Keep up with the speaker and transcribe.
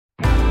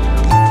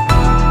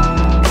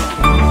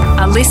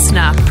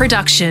listener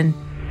production.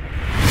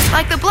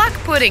 Like the black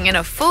pudding in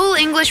a full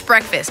English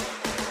breakfast.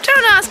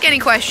 Don't ask any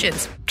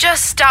questions.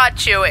 Just start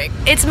chewing.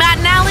 It's Matt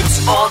and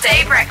Alex All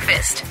Day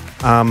Breakfast.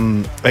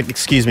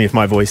 Excuse me if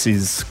my voice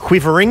is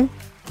quivering.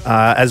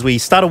 As we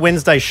start a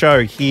Wednesday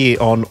show here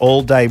on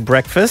All Day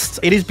Breakfast,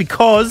 it is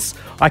because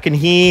I can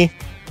hear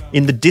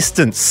in the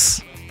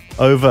distance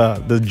over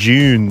the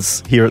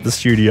dunes here at the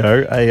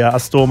studio a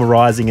storm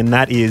arising, and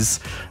that is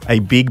a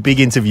big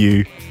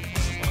interview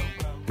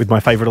with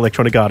my favourite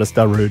electronic artist,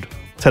 Darude,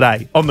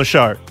 today on the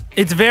show.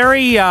 It's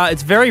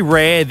very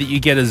rare that you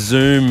get a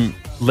Zoom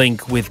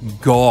link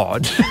with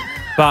God,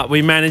 but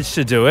we managed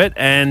to do it,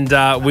 and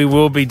we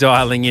will be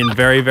dialing in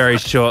very, very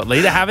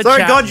shortly to have a chat.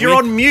 Sorry, God, you're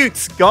on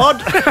mute,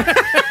 God.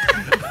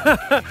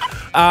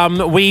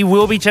 We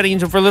will be chatting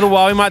to him for a little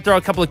while. We might throw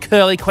a couple of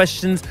curly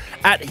questions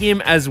at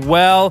him as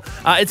well.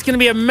 It's going to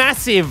be a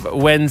massive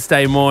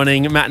Wednesday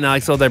morning, Matt and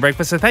Alex All Day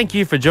Breakfast, so thank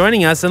you for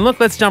joining us. And look,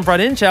 let's jump right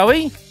in, shall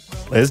we?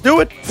 Let's do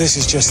it. This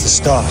is just the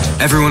start.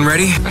 Everyone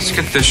ready? Let's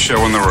get this show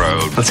on the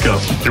road. Let's go.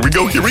 Here we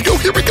go.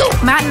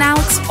 Matt and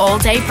Alex All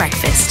Day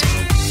Breakfast.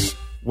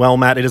 Well,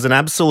 Matt, it is an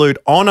absolute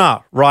honour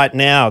right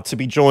now to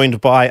be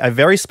joined by a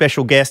very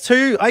special guest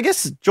who I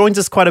guess joins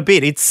us quite a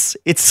bit. It's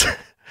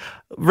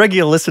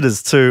regular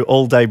listeners to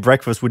All Day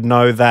Breakfast would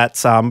know that,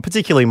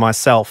 particularly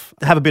myself,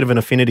 have a bit of an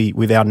affinity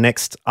with our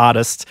next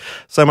artist,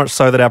 so much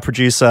so that our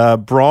producer,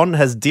 Bron,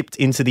 has dipped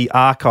into the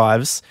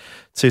archives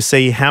to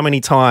see how many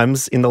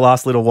times in the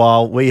last little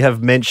while we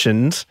have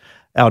mentioned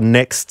our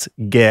next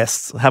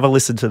guest. Have a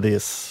listen to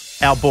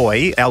this. Our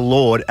boy, our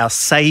Lord, our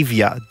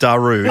saviour,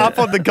 Darude. Up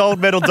on the gold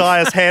medal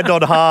dais, hand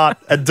on heart,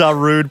 and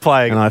Darude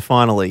playing. And I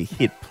finally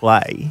hit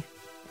play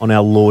on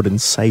our Lord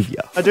and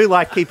saviour. I do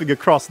like keeping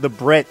across the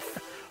breadth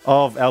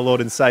of our Lord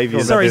and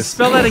saviour. Sorry,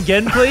 spell that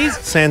again, please.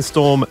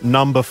 Sandstorm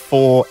number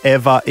 4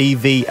 ever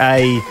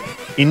EVA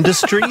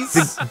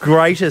Industries, the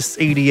greatest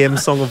EDM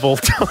song of all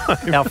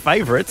time. Our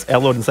favourite, our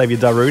Lord and Saviour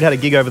Darude, had a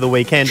gig over the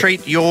weekend.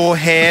 Treat your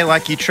hair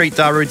like you treat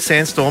Darude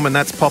Sandstorm, and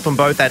that's pop them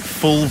both at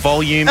full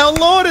volume. Our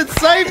Lord and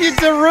Saviour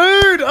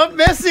Darude, a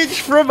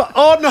message from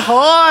on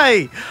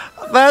high.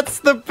 That's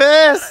the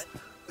best.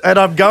 And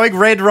I'm going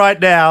red right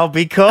now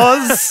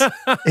because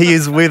he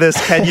is with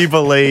us, can you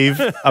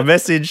believe? A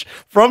message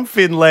from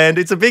Finland.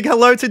 It's a big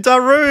hello to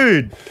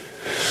Darude.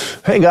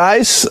 Hey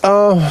guys,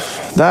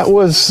 that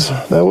was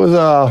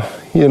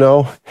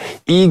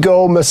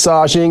ego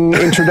massaging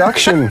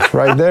introduction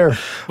right there.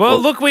 Well,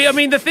 look,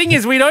 the thing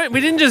is, we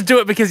didn't just do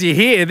it because you're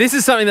here. This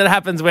is something that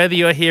happens whether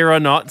you're here or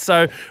not.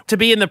 So to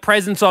be in the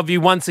presence of you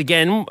once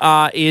again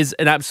is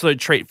an absolute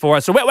treat for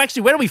us. So where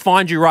do we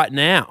find you right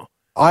now?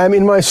 I am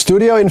in my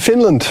studio in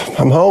Finland.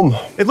 I'm home.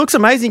 It looks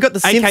amazing. You've got the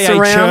synths AKA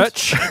around.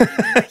 church.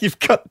 You've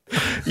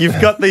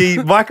got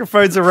the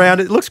microphones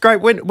around. It looks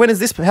great. When is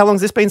this? How long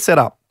has this been set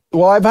up?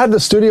 Well, I've had the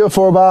studio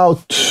for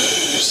about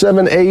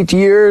 7-8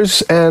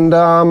 years, and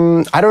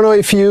I don't know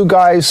if you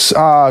guys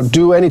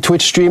do any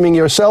Twitch streaming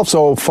yourself,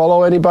 so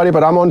follow anybody,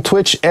 but I'm on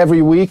Twitch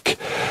every week.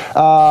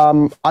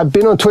 I've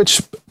been on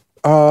Twitch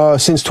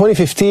since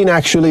 2015,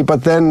 actually,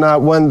 but then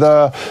when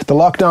the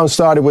lockdown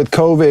started with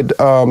COVID,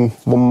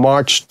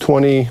 March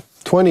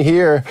 2020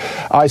 here,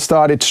 I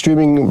started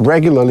streaming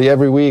regularly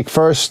every week.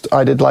 First,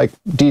 I did like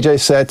DJ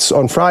sets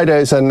on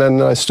Fridays, and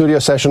then a studio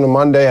session on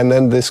Monday, and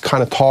then this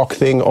kind of talk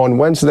thing on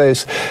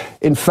Wednesdays.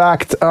 In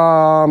fact,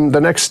 the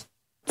next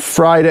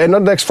Friday,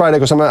 not next Friday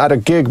because I'm at a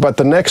gig, but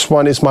the next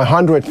one is my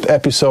 100th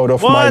episode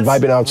of my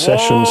Vibing Out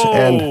sessions,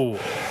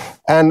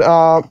 and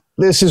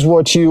this is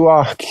what you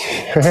are.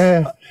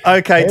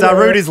 Okay,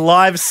 Darude is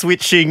live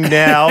switching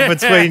now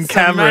between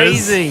cameras.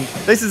 Amazing.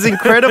 This is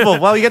incredible.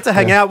 Well, you get to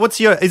hang out.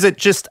 Is it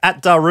just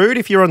at Darude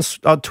if you're on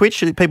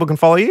Twitch, people can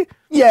follow you?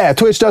 Yeah,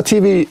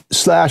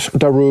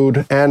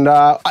 twitch.tv/Darude. And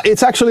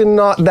it's actually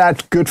not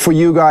that good for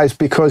you guys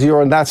because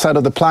you're on that side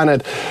of the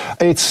planet.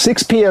 It's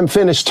 6 p.m.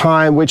 Finnish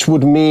time, which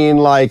would mean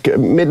like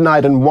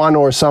midnight and 1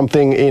 or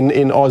something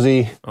in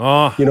Aussie.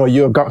 Oh. You know,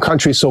 your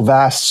country's so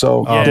vast,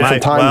 so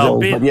different time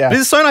zones. But yeah. This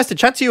is so nice to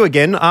chat to you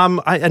again.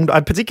 And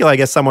particularly, I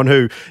guess, someone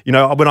who,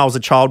 when I was a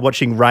child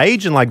watching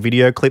Rage and like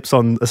video clips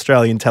on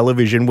Australian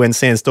television when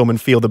Sandstorm and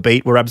Feel the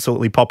Beat were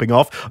absolutely popping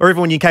off, or even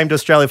when you came to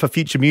Australia for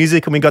Future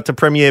Music and we got to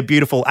premiere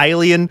Beautiful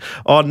Alien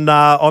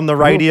on the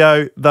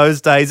radio those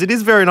days. It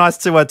is very nice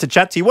to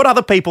chat to you. What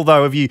other people,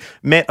 though, have you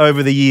met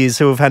over the years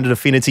who have had an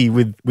affinity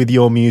with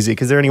your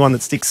music? Is there anyone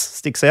that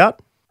sticks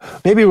out?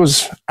 Maybe it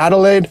was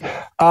Adelaide.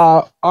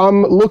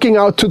 I'm looking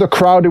out to the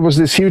crowd. It was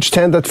this huge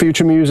tent at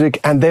Future Music,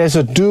 and there's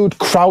a dude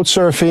crowd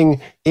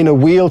surfing in a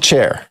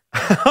wheelchair.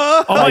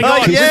 Oh my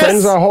God, his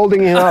friends are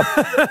holding him up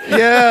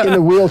in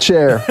a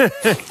wheelchair.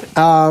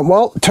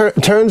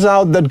 Turns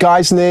out that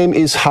guy's name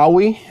is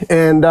Howie,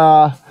 and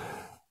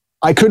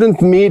I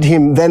couldn't meet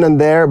him then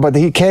and there, but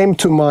he came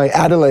to my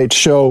Adelaide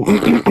show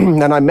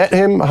and I met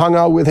him, hung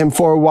out with him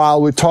for a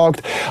while. We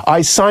talked.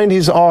 I signed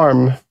his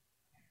arm,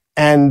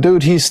 and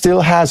dude, he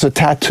still has a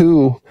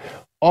tattoo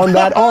on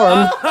that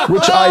arm,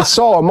 which I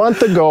saw a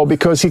month ago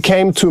because he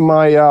came to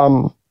my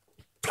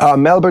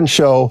Melbourne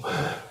show.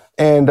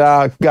 and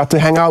got to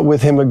hang out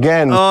with him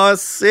again. Oh,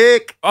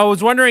 sick. I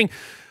was wondering,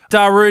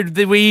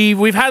 Darude,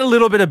 we've had a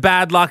little bit of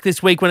bad luck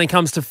this week when it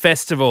comes to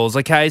festivals,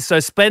 okay? So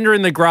Splendour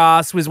in the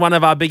Grass was one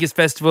of our biggest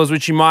festivals,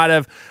 which you might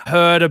have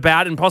heard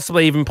about and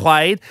possibly even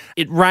played.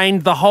 It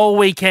rained the whole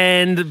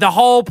weekend. The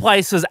whole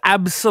place was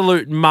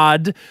absolute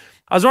mud.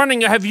 I was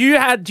wondering, do you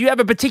have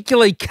a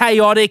particularly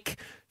chaotic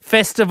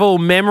festival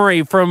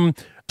memory from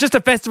just a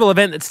festival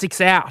event that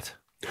sticks out?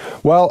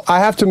 Well, I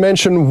have to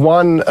mention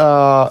one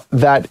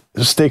that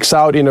sticks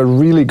out in a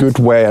really good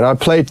way. And I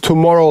played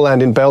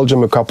Tomorrowland in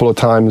Belgium a couple of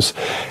times.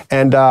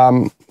 And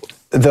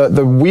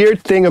the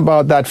weird thing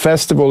about that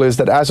festival is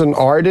that as an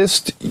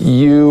artist,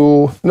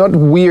 not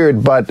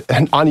weird, but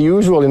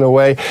unusual in a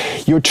way,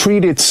 you're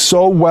treated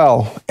so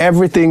well.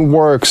 Everything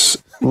works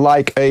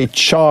like a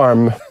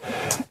charm.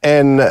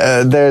 And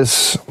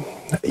there's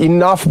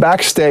enough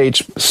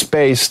backstage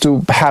space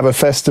to have a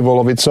festival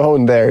of its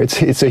own there.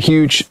 It's a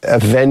huge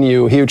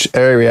venue, huge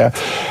area.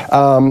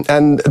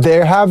 And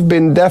there have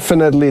been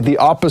definitely the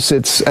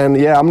opposites. And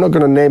yeah, I'm not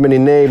going to name any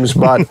names,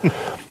 but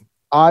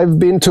I've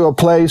been to a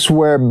place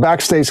where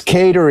backstage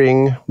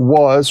catering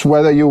was,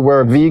 whether you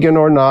were vegan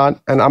or not,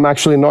 and I'm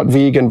actually not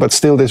vegan, but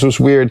still this was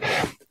weird,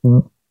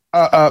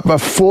 a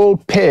full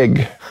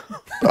pig.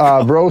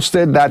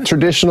 Roasted, that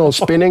traditional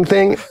spinning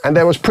thing, and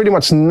there was pretty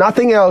much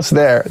nothing else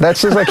there.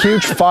 That's just like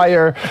huge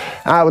fire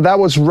that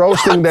was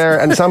roasting there,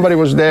 and somebody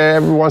was there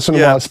every once in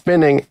a while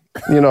spinning,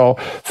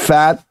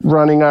 fat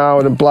running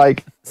out, and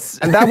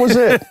that was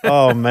it.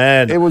 Oh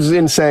man, it was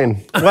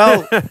insane.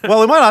 Well,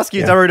 we might ask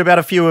you, Darude, about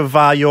a few of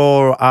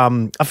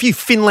a few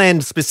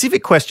Finland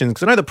specific questions,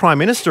 because I know the Prime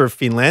Minister of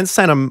Finland,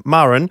 Sanna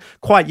Marin,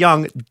 quite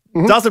young,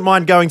 doesn't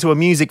mind going to a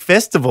music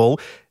festival.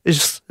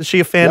 Is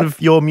she a fan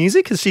of your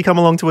music? Has she come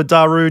along to a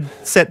Darude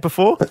set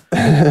before?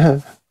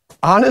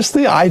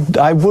 Honestly,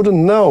 I wouldn't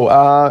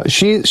know.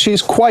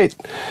 She's quite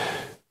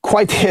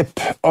hip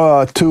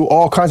to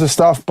all kinds of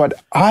stuff, but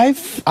I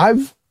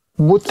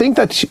would think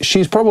that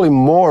she's probably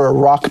more a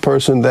rock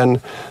person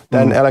than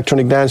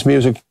electronic dance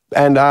music.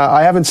 And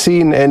I haven't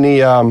seen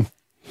any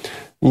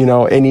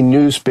any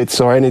news bits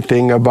or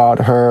anything about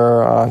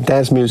her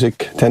dance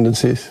music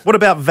tendencies. What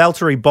about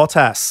Valtteri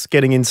Bottas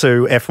getting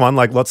into F1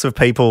 like lots of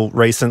people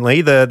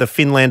recently? The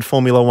Finland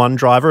Formula One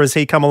driver, has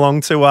he come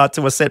along to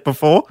a set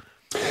before?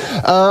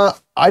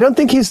 I don't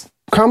think he's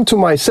come to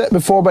my set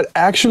before, but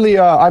actually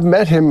I've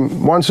met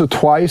him once or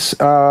twice.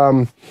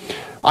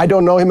 I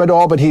don't know him at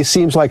all, but he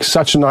seems like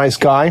such a nice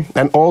guy.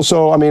 And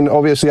also, I mean,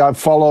 obviously I've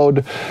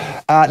followed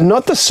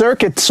not the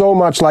circuit so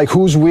much, like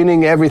who's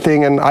winning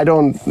everything, and I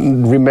don't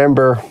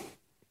remember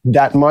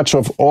that much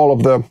of all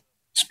of the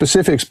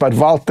specifics, but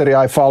Valtteri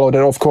I followed,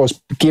 and of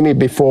course Kimi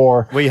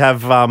before. We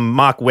have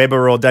Mark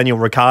Webber or Daniel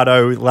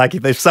Ricciardo. Like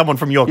if there's someone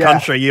from your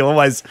country, you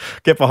always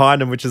get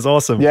behind him, which is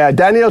awesome. Yeah,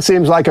 Daniel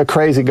seems like a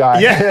crazy guy.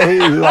 Yeah.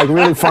 He's like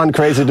really fun,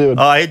 crazy dude.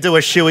 Oh, he'd do a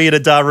shoey at a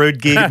Darude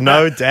gig,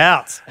 no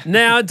doubt.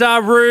 Now,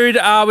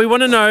 Darude, we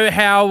want to know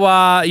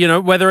how,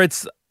 whether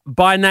it's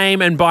by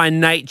name and by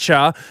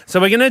nature. So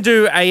we're going to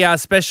do a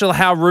special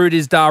How Rude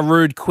is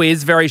Darude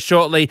quiz very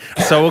shortly.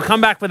 So we'll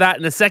come back with that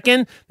in a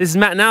second. This is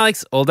Matt and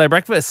Alex, All Day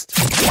Breakfast.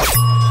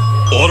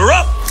 Order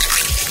up!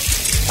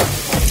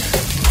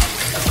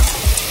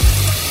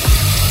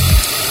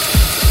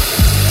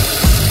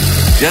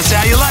 Just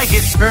how you like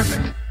it.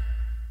 Perfect.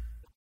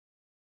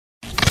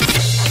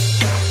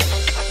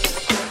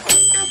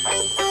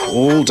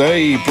 All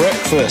Day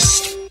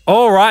Breakfast.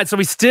 All right, so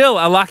we still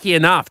are lucky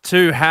enough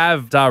to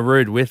have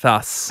Darude with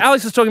us.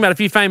 Alex was talking about a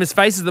few famous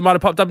faces that might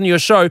have popped up in your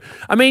show.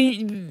 I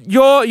mean,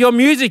 your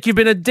music, you've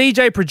been a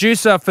DJ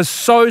producer for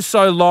so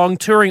long,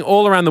 touring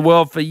all around the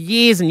world for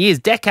years and years,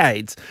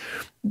 decades.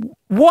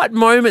 What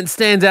moment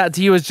stands out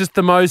to you as just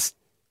the most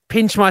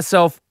pinch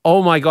myself,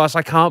 oh my gosh,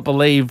 I can't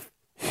believe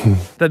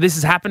that this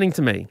is happening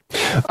to me?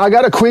 I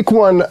got a quick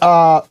one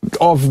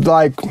of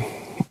like,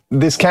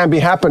 this can't be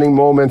happening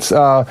moments.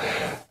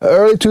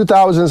 Early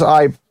 2000s,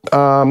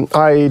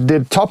 I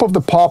did Top of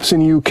the Pops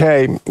in UK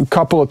a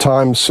couple of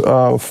times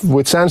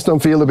with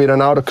Sandstone Feel the Beat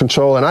and Out of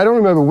Control, and I don't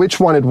remember which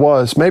one it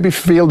was. Maybe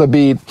Feel the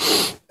Beat.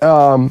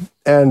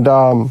 And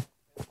I'm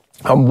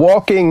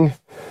walking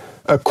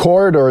a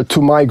corridor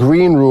to my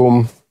green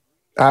room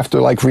after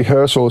like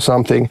rehearsal or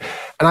something,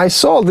 and I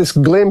saw this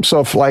glimpse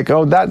of like,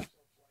 oh, that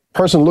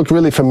person looked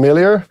really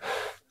familiar.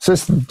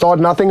 Just thought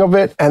nothing of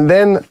it, and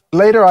then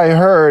later I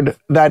heard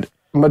that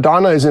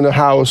Madonna is in the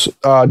house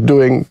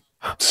doing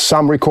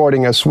some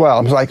recording as well.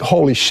 I was like,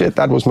 holy shit,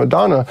 that was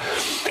Madonna.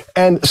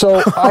 And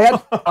so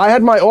I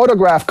had my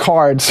autograph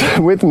cards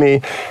with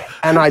me,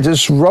 and I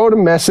just wrote a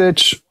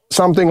message,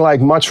 something like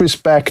much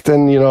respect,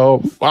 and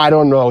I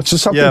don't know, it's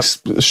just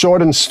something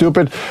short and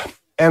stupid.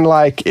 And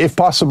like, if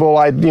possible,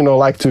 I'd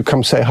like to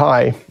come say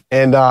hi.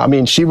 And I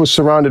mean, she was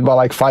surrounded by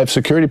like 5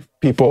 security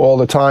people all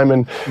the time.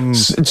 And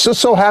it just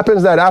so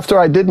happens that after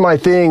I did my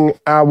thing,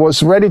 I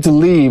was ready to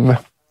leave.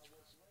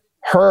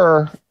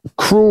 Her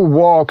crew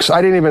walks,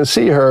 I didn't even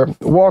see her,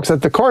 walks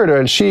at the corridor,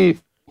 and she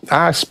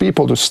asked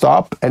people to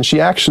stop. And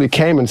she actually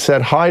came and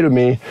said hi to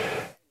me.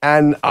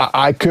 and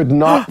I could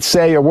not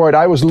say a word.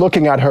 I was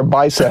looking at her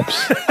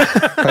biceps.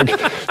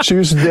 Like, she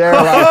was there,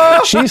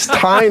 like, she's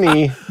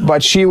tiny,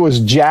 but she was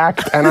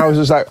jacked, and I was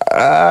just like,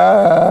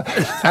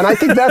 and I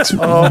think that's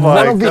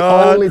one of the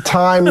only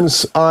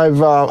times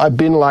I've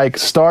been like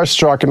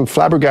starstruck and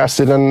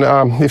flabbergasted. And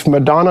if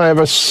Madonna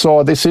ever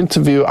saw this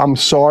interview, I'm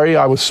sorry,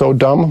 I was so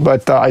dumb,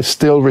 but I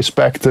still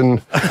respect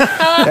and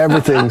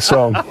everything.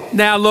 So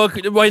now, look,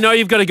 we know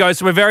you've got to go,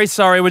 so we're very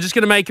sorry. We're just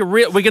going to make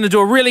we're going to do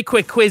a really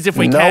quick quiz if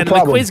we can.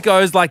 Problem. The quiz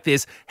goes like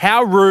this: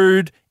 how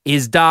rude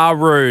is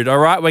Darude? All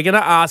right, we're going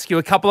to ask you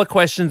a couple of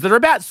questions that are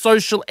about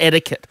social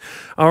etiquette.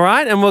 All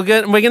right, and we're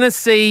going to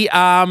see,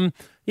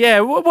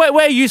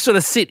 where you sort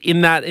of sit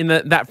in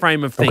that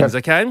frame of things.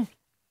 Okay.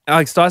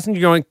 Alex Dyson,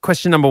 you're going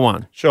question number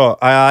one. Sure.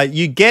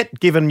 You get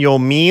given your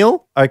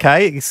meal,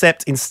 okay,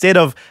 except instead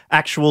of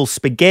actual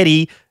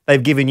spaghetti,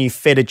 they've given you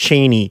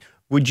fettuccine.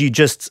 Would you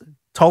just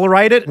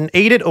tolerate it and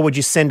eat it, or would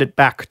you send it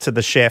back to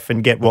the chef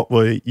and get what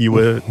you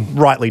were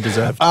rightly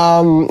deserved?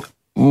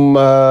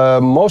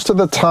 Most of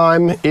the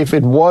time, if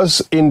it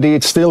was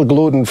indeed still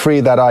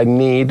gluten-free that I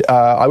need,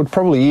 I would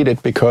probably eat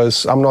it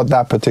because I'm not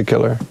that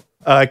particular.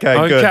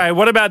 Okay, good. Okay,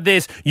 what about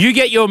this? You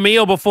get your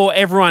meal before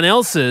everyone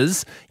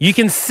else's. You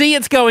can see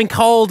it's going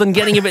cold and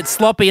getting a bit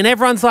sloppy, and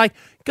everyone's like,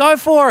 go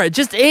for it.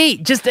 Just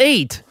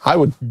eat. I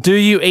would. Do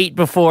you eat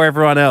before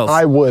everyone else?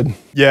 I would.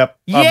 Yep,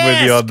 I'm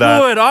with you on that.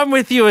 Good. I'm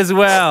with you as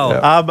well.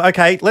 Yeah.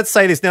 Okay, let's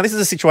say this. Now, this is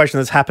a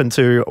situation that's happened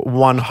to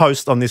one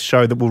host on this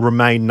show that will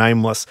remain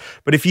nameless.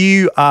 But if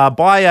you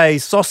buy a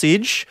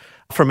sausage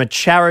from a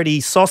charity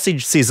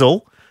sausage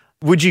sizzle,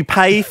 would you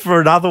pay for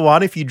another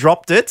one if you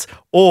dropped it,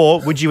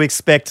 or would you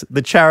expect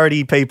the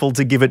charity people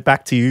to give it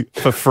back to you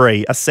for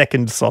free, a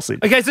second sausage?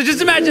 Okay, so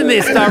just imagine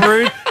this,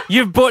 Darude.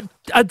 You've bought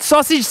a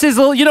sausage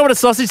sizzle. You know what a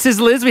sausage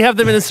sizzle is? We have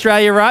them in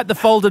Australia, right? The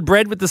folded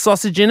bread with the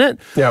sausage in it.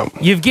 Yeah.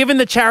 You've given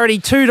the charity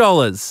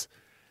 $2.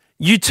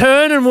 You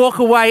turn and walk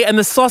away, and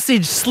the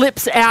sausage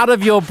slips out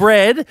of your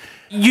bread.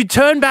 You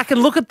turn back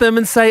and look at them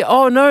and say,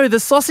 oh, no, the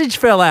sausage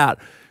fell out.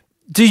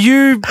 Do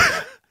you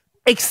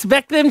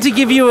expect them to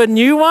give you a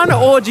new one,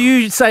 or do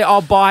you say,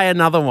 I'll buy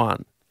another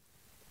one?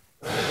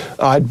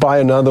 I'd buy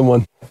another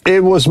one.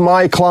 It was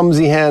my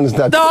clumsy hands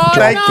that...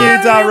 Thank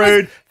you,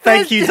 Darude.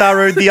 Thank you,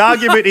 Darude. The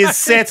argument is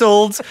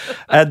settled,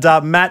 and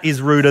Matt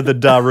is ruder than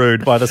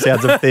Darude by the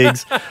sounds of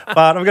things.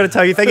 But I'm going to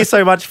tell you, thank you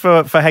so much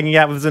for hanging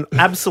out. It was an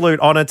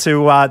absolute honour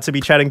to be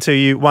chatting to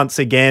you once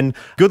again.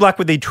 Good luck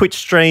with the Twitch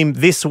stream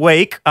this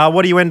week.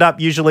 What do you end up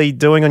usually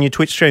doing on your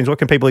Twitch streams? What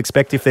can people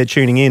expect if they're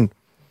tuning in?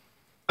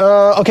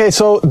 Okay,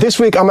 so this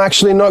week I'm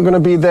actually not going to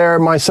be there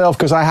myself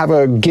because I have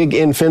a gig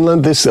in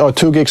Finland,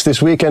 two gigs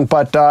this weekend,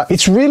 but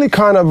it's really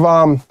kind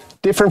of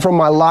different from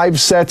my live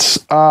sets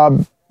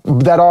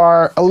that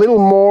are a little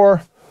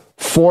more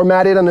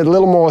formatted and a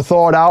little more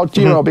thought out,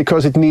 you know,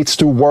 because it needs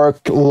to work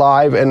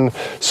live and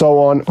so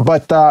on.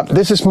 But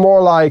this is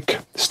more like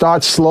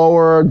start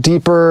slower,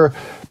 deeper,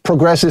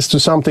 progresses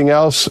to something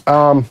else.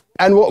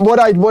 And what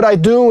I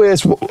do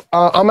is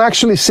I'm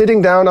actually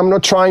sitting down. I'm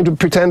not trying to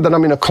pretend that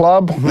I'm in a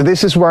club.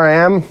 This is where I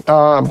am.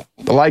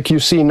 Like you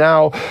see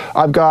now,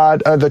 I've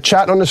got the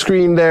chat on the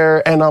screen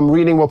there, and I'm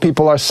reading what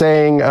people are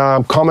saying,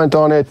 comment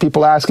on it.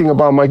 People asking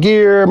about my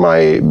gear,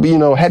 my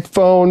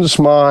headphones,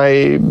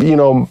 my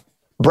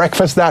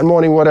breakfast that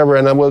morning, whatever,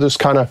 and then we'll just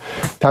kind of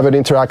have an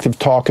interactive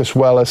talk as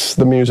well as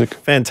the music.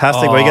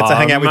 Fantastic. We get to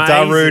hang out with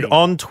Darude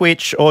on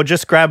Twitch, or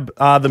just grab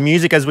the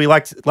music as we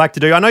like to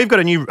do. I know you've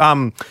got a new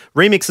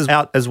remixes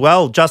out as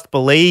well, Just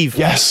Believe,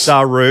 yes,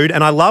 Darude,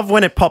 and I love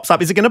when it pops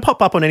up. Is it going to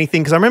pop up on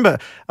anything? Because I remember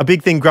a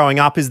big thing growing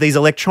up is these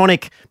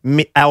electronic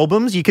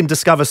albums. You can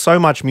discover so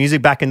much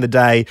music back in the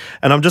day,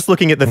 and I'm just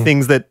looking at the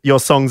things that your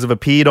songs have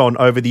appeared on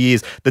over the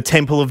years. The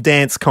Temple of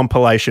Dance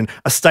compilation,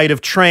 A State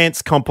of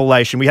Trance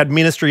compilation. We had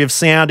Ministry of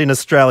Sound in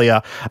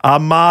Australia,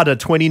 Armada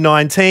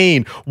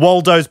 2019,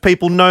 Waldo's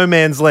People No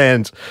Man's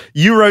Land,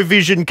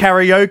 Eurovision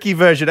karaoke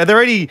version. Are there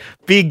any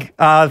big,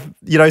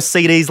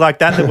 CDs like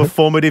that were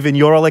formative in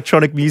your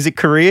electronic music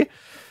career?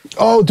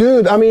 Oh,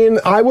 dude, I mean,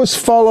 I was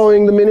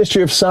following the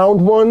Ministry of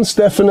Sound ones,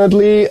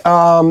 definitely.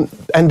 And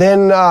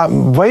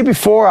then way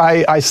before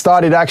I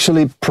started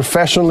actually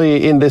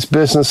professionally in this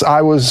business,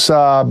 I was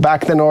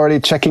back then already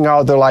checking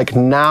out the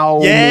Now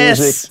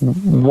Music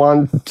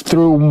 1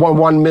 through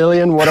 1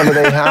 million, whatever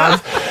they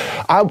have.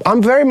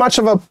 I'm very much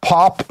of a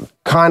pop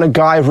kind of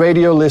guy,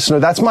 radio listener.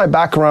 That's my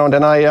background.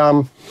 And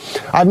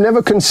I've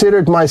never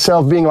considered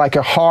myself being like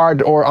a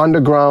hard or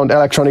underground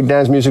electronic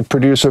dance music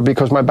producer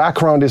because my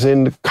background is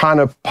in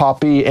kind of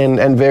poppy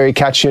and very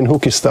catchy and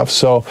hooky stuff.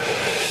 So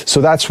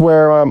that's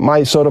where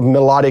my sort of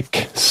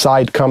melodic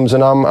side comes.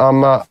 And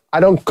I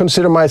don't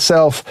consider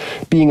myself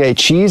being a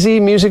cheesy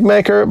music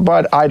maker,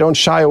 but I don't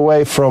shy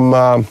away from,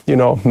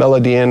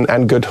 melody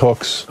and good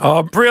hooks.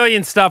 Oh,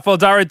 brilliant stuff. Well,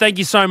 Darude, thank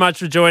you so much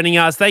for joining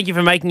us. Thank you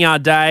for making our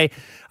day.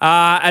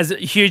 As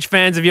huge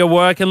fans of your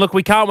work. And look,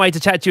 we can't wait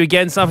to chat to you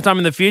again sometime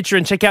in the future,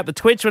 and check out the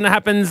Twitch when it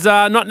happens,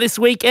 not this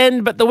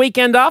weekend, but the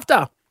weekend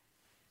after.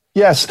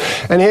 Yes.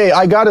 And hey,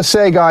 I got to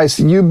say, guys,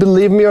 you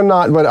believe me or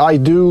not, but I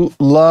do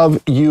love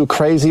you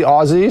crazy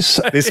Aussies.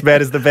 This man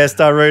is the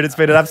best, Arun. It's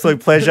been an absolute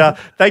pleasure.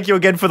 Thank you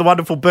again for the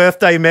wonderful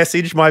birthday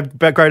message, my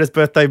greatest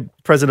birthday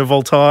present of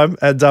all time.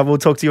 And we'll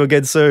talk to you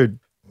again soon.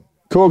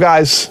 Cool,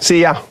 guys.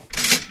 See ya.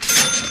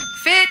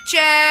 Fit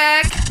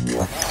check.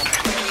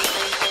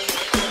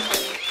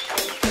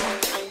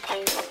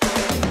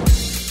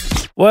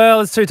 Well,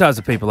 there's two types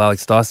of people,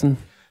 Alex Dyson.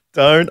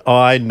 Don't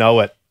I know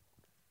it?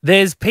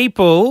 There's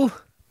people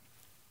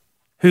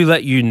who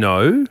let you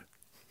know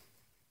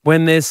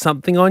when there's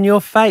something on your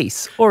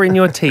face or in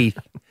your teeth.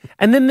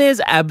 And then there's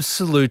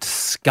absolute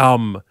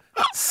scum.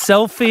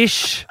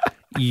 Selfish,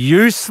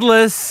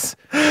 useless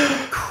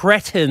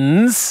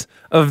cretins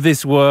of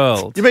this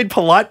world. You mean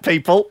polite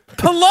people?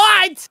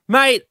 Polite?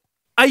 Mate,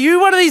 are you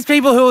one of these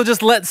people who will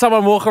just let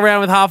someone walk around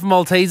with half a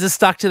Malteser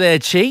stuck to their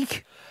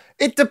cheek?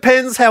 It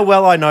depends how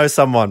well I know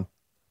someone.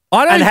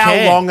 I don't and how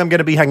care. long I'm going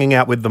to be hanging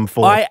out with them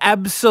for. I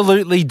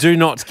absolutely do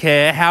not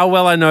care how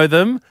well I know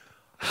them.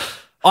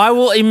 I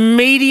will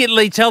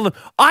immediately tell them,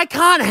 I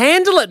can't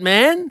handle it,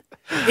 man.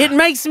 It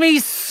makes me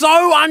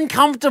so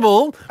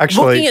uncomfortable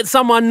looking at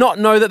someone not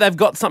know that they've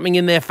got something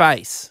in their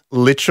face.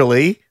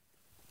 Literally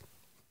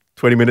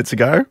 20 minutes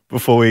ago,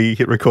 before we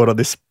hit record on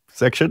this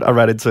section, I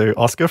ran into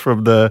Oscar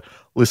from the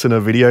listener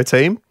video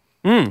team.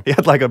 He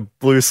had like a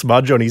blue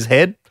smudge on his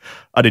head.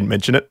 I didn't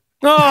mention it.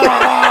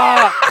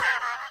 Oh,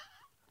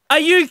 are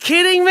you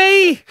kidding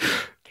me?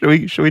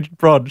 Should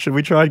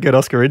we try and get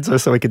Oscar in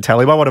so we can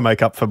tell him? I want to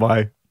make up for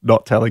my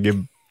not telling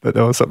him that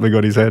there was something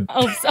on his head.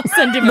 I'll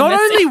send him a Not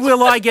message. only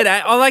will I get,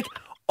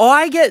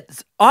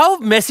 I'll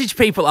message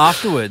people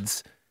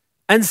afterwards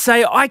and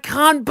say, I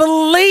can't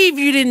believe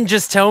you didn't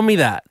just tell me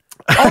that.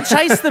 I'll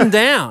chase them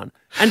down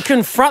and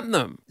confront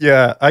them.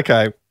 Yeah,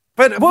 okay.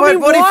 But Well, I mean,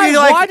 what if you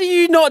like? why do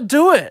you not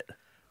do it?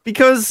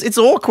 Because it's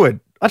awkward.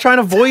 I try and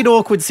avoid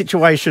awkward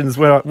situations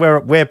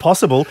where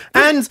possible.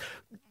 And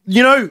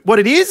you know what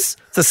it is?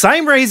 It's the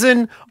same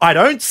reason I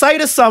don't say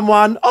to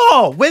someone,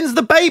 oh, when's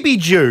the baby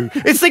due?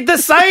 It's like the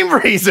same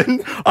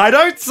reason I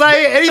don't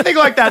say anything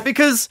like that,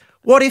 because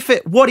what if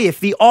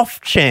the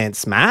off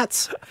chance,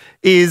 Matt,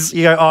 is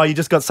you go, oh, you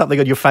just got something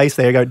on your face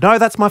there. You go, no,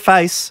 that's my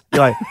face.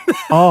 You're like,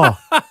 oh,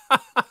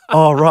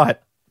 right.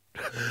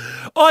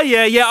 Oh,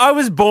 yeah, I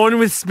was born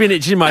with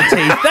spinach in my teeth.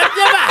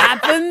 That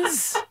never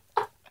happens.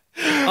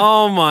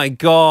 Oh, my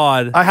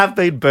God. I have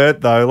been burnt,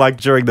 though, like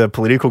during the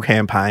political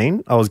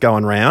campaign. I was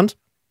going round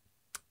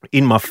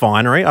in my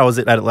finery. I was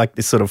at like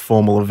this sort of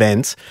formal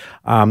event.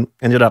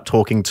 Ended up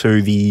talking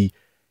to the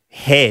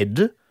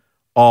head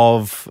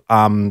of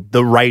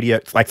the radio,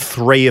 like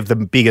 3 of the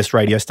biggest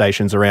radio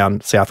stations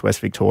around Southwest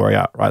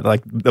Victoria, right?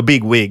 Like the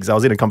big wigs. I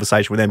was in a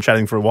conversation with them,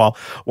 chatting for a while.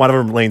 One of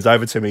them leans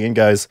over to me and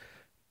goes,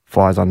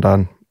 "Fly's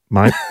undone,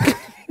 mate."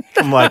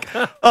 I'm like,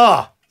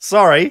 oh,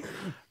 sorry.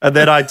 And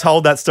then I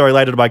told that story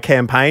later to my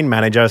campaign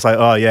manager. I was like,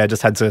 oh, yeah, I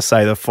just had to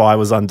say the fly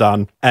was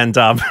undone. And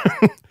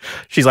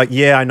she's like,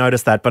 yeah, I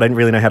noticed that, but I didn't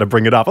really know how to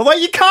bring it up. I'm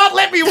like, you can't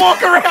let me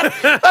walk around.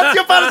 That's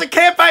your part as a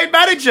campaign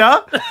manager,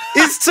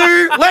 is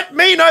to let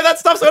me know that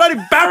stuff so I don't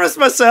embarrass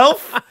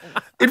myself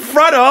in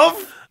front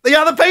of the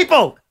other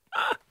people.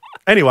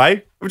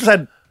 Anyway, we just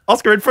had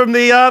Oscar in from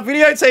the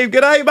video team.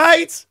 G'day,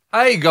 mate.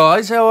 Hey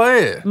guys, how are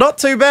you? Not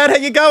too bad. How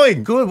you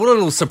going? Good. What a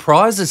little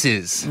surprise this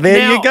is.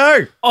 There you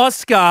go.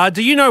 Oscar,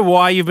 do you know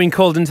why you've been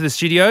called into the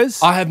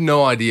studios? I have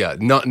no idea.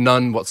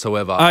 None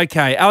whatsoever.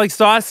 Okay, Alex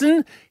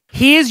Dyson,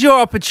 here's your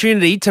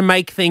opportunity to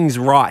make things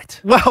right.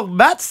 Well,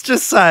 Matt's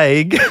just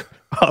saying,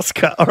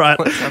 Oscar, all right,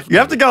 you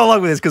have to go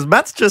along with this because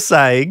Matt's just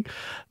saying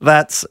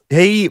that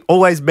he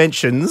always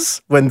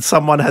mentions when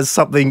someone has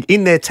something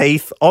in their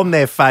teeth, on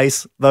their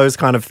face, those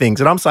kind of things.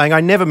 And I'm saying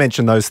I never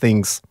mention those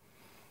things.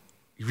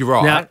 You're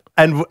right. Now,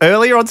 and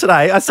earlier on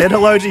today, I said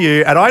hello to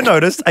you and I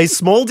noticed a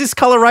small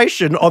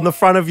discoloration on the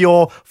front of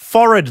your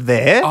forehead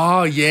there.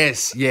 Oh,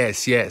 yes.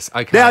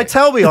 Okay. Now,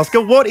 tell me,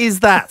 Oscar, what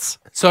is that?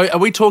 So are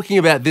we talking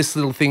about this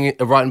little thing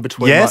right in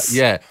between? Yes.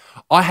 Yeah.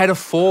 I had a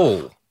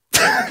fall.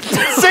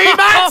 See,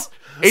 Matt?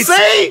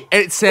 See?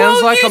 It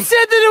sounds like you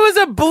said that it was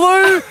a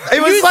blue.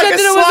 It was like a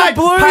slight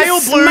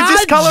pale blue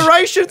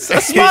discoloration. A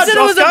smudge, You said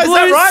it was Oscar, a is blue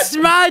that right?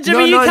 smudge. I No,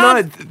 mean, you no.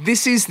 can't.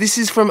 This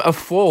is from a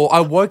fall. I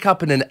woke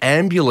up in an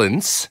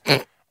ambulance.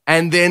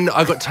 And then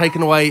I got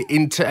taken away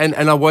into, and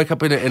I woke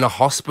up in a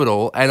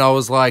hospital, and I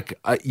was like,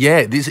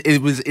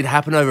 it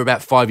happened over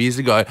about 5 years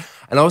ago,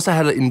 and I also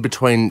had it in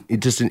between,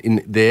 just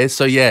in there.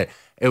 So yeah,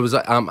 it was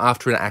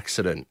after an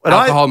accident. And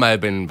alcohol may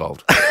have been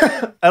involved.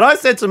 And I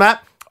said to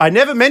Matt, I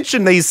never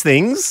mention these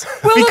things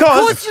because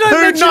course you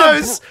don't mention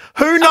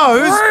who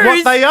knows bruise.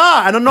 what they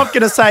are. And I'm not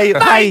going to say,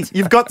 hey,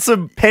 you've got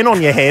some pen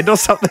on your head or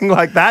something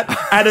like that,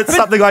 and it's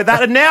something like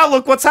that. And now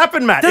look what's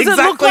happened, Matt. Does it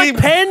look like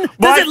pen?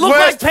 Does it look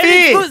like pen?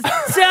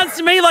 It sounds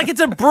to me like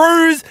it's a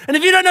bruise. And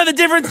if you don't know the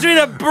difference between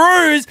a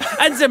bruise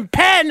and some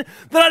pen,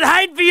 then I'd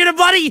hate for you to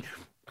bloody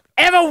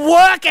ever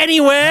work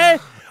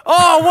anywhere.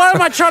 Oh, why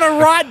am I trying to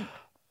write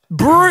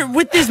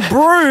with this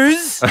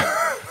bruise?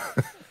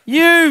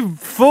 You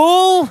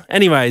fool.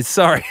 Anyways,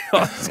 sorry.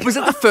 Was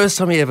it the first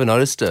time you ever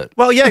noticed it?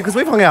 Well, yeah, because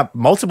we've hung out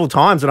multiple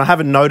times and I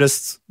haven't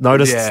noticed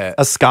Yeah.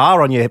 a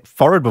scar on your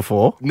forehead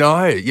before.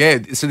 No, yeah.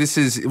 So this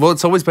is, well,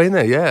 it's always been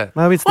there, yeah.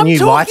 Maybe it's the I'm new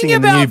talking lighting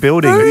in the about new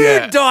building. food,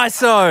 Yeah.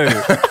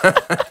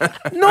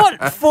 Daiso.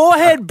 Not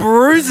forehead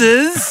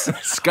bruises.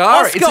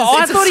 Scar. Oscar,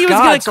 I thought he was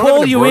going to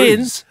call you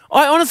in.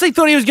 I honestly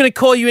thought he was going to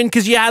call you in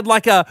because you had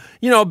like a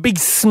big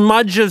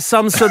smudge of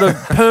some sort of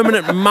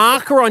permanent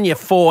marker on your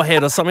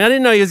forehead or something. I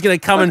didn't know he was going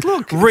to come and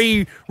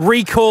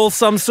recall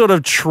some sort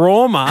of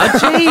trauma.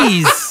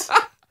 Jeez.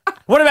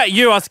 What about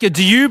you, Oscar?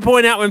 Do you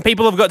point out when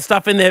people have got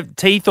stuff in their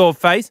teeth or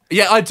face?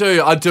 Yeah, I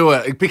do. I do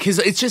it because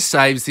it just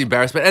saves the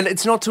embarrassment. And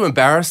it's not to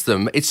embarrass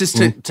them. It's just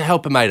to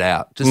help a mate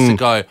out. Just to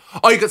go,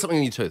 oh, you got something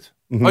in your tooth.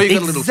 Oh, you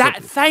got a little tip.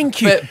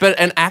 Thank you. But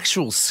an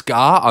actual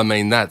scar, I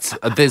mean, there's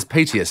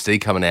PTSD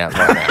coming out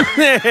right now.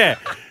 Yeah.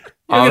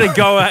 You're going to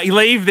go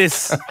leave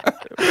this.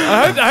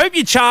 I hope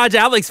you charge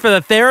Alex for the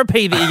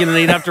therapy that you're going to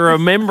need after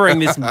remembering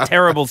this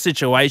terrible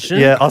situation.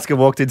 Yeah, Oscar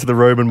walked into the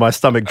room and my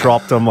stomach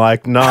dropped. I'm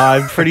like, no,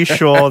 I'm pretty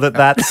sure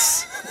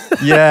that's...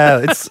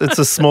 Yeah, it's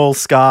a small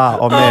scar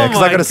on there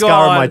because I got a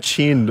scar on my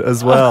chin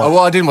as well. Oh,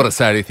 well, I didn't want to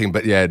say anything,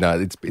 but yeah, no,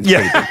 it's pretty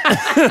big.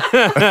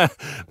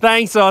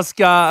 Thanks,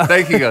 Oscar.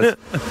 Thank you, guys.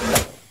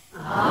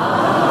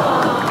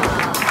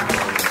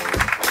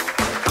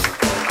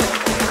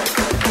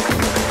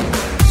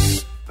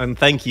 And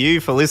thank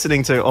you for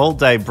listening to All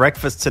Day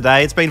Breakfast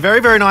today. It's been very,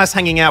 very nice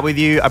hanging out with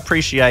you.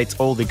 Appreciate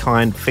all the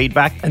kind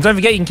feedback. And don't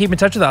forget, you can keep in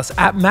touch with us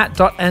at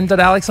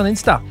matt.and.alex on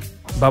Insta.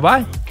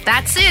 Bye-bye.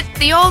 That's it.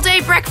 The All Day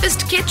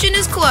Breakfast kitchen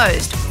is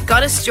closed.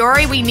 Got a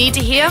story we need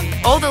to hear?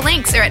 All the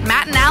links are at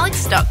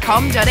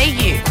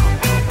mattandalex.com.au.